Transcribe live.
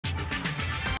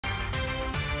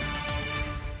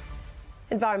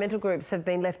Environmental groups have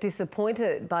been left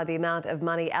disappointed by the amount of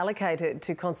money allocated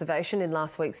to conservation in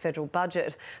last week's federal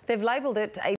budget. They've labelled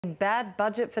it a bad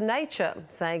budget for nature,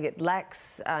 saying it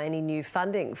lacks any new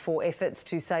funding for efforts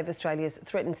to save Australia's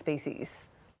threatened species.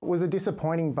 It was a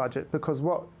disappointing budget because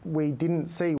what we didn't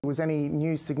see was any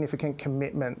new significant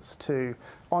commitments to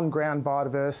on-ground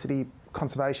biodiversity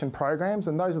conservation programs,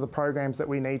 and those are the programs that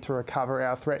we need to recover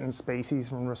our threatened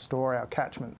species and restore our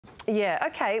catchments. Yeah,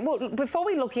 okay. Well, before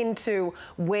we look into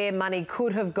where money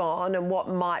could have gone and what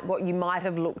you might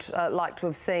have looked like to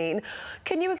have seen,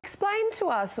 can you explain to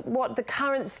us what the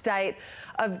current state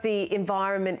of the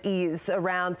environment is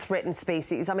around threatened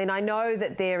species? I mean, I know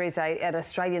that there is an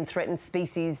Australian Threatened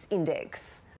Species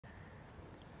Index.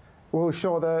 Well,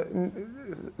 sure. The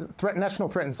National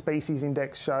Threatened Species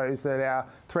Index shows that our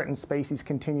threatened species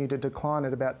continue to decline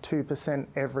at about 2%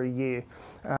 every year.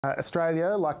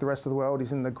 Australia, like the rest of the world,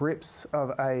 is in the grips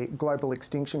of a global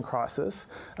extinction crisis,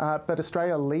 but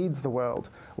Australia leads the world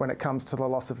when it comes to the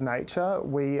loss of nature.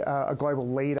 We are a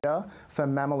global leader for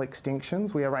mammal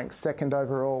extinctions. We are ranked second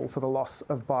overall for the loss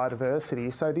of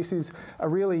biodiversity. So this is a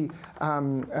really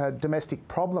domestic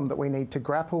problem that we need to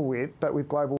grapple with, but with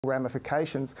global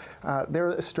ramifications. There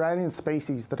are Australian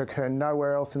species that occur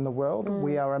nowhere else in the world.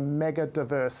 We are a mega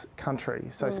diverse country.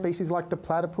 So species like the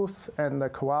platypus and the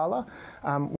koala,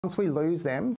 once we lose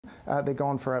them, they're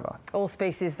gone forever. All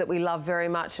species that we love very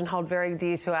much and hold very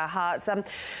dear to our hearts.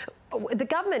 The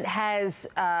government has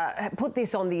put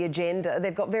this on the agenda.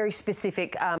 They've got very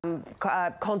specific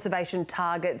conservation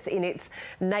targets in its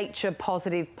nature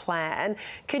positive plan.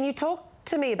 Can you talk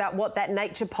to me about what that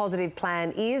nature positive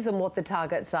plan is and what the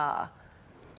targets are?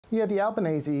 Yeah, the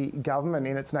Albanese government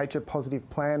in its Nature Positive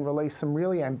Plan released some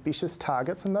really ambitious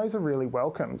targets, and those are really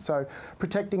welcome. So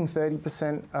protecting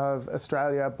 30% of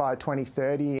Australia by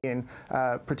 2030 in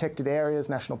protected areas,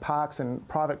 national parks and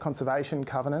private conservation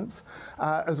covenants,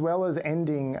 as well as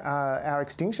ending our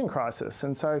extinction crisis.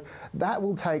 And so that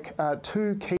will take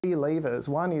two key levers.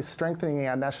 One is strengthening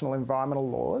our national environmental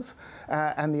laws,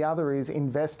 and the other is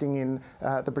investing in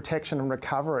the protection and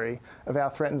recovery of our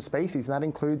threatened species. And that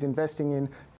includes investing in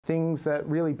things that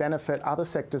really benefit other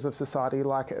sectors of society,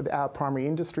 like our primary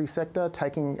industry sector,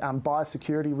 taking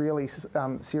biosecurity really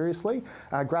seriously,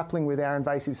 grappling with our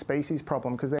invasive species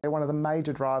problem, because they're one of the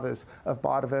major drivers of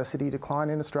biodiversity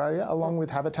decline in Australia, along with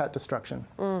habitat destruction.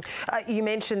 You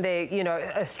mentioned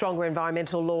there, stronger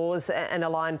environmental laws and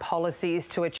aligned policies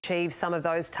to achieve some of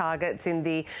those targets in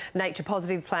the Nature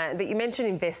Positive Plan, but you mentioned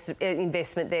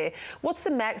investment there. What's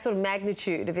the sort of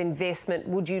magnitude of investment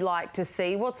would you like to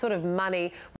see? What sort of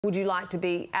money would you like to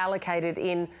be allocated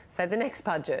in, say, the next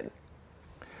budget?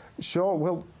 Sure.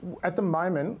 Well, at the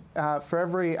moment, for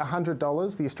every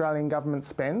 $100 the Australian government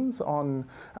spends on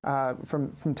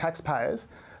from taxpayers,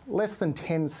 less than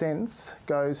 10 cents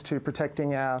goes to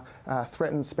protecting our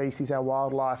threatened species, our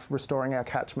wildlife, restoring our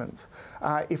catchments.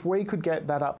 If we could get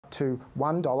that up to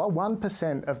 $1,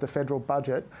 1% of the federal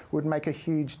budget would make a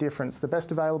huge difference. The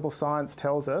best available science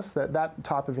tells us that that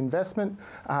type of investment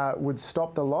would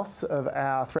stop the loss of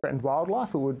our threatened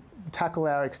wildlife. It would tackle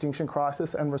our extinction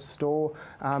crisis and restore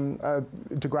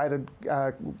degraded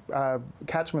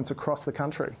catchments across the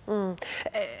country.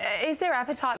 Is there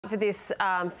appetite for this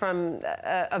from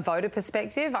a voter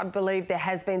perspective? I believe there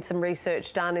has been some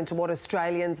research done into what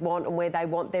Australians want and where they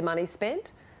want their money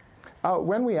spent.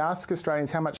 When we ask Australians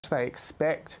how much they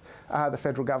expect the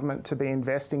federal government to be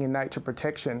investing in nature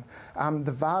protection,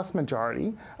 the vast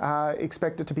majority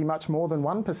expect it to be much more than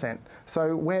 1%.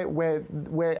 So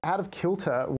we're out of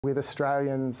kilter with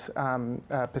Australians'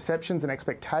 perceptions and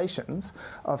expectations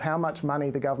of how much money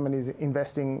the government is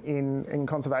investing in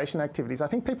conservation activities. I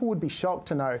think people would be shocked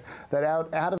to know that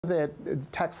out of their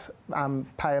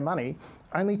taxpayer money,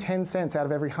 only 10 cents out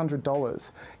of every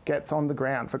 $100 gets on the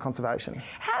ground for conservation.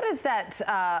 How does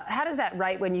that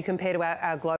rate when you compare to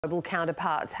our global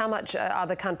counterparts? How much are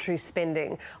other countries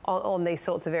spending on these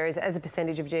sorts of areas as a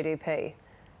percentage of GDP?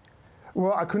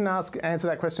 Well, I couldn't answer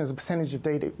that question as a percentage of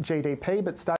GDP,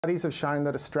 but studies have shown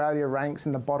that Australia ranks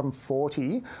in the bottom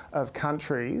 40 of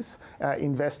countries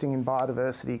investing in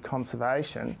biodiversity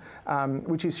conservation,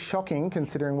 which is shocking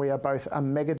considering we are both a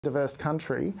mega diverse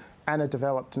country and a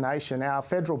developed nation. Our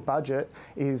federal budget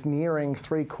is nearing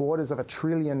 $750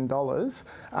 billion,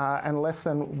 and less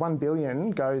than $1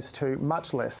 billion goes to,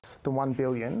 much less than $1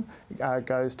 billion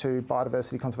goes to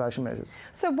biodiversity conservation measures.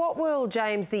 So what will,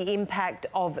 James, the impact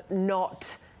of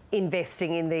not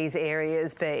investing in these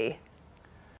areas be?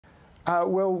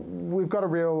 Well, we've got a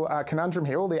real conundrum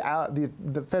here.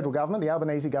 The federal government, the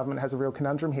Albanese government, has a real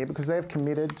conundrum here because they've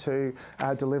committed to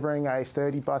delivering a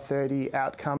 30 by 30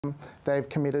 outcome. They've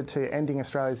committed to ending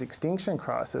Australia's extinction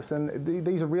crisis. And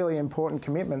these are really important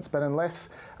commitments, but unless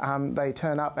they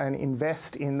turn up and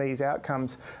invest in these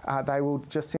outcomes, they will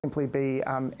just simply be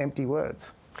empty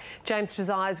words. James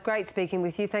Trezise, great speaking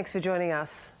with you. Thanks for joining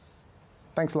us.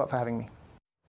 Thanks a lot for having me.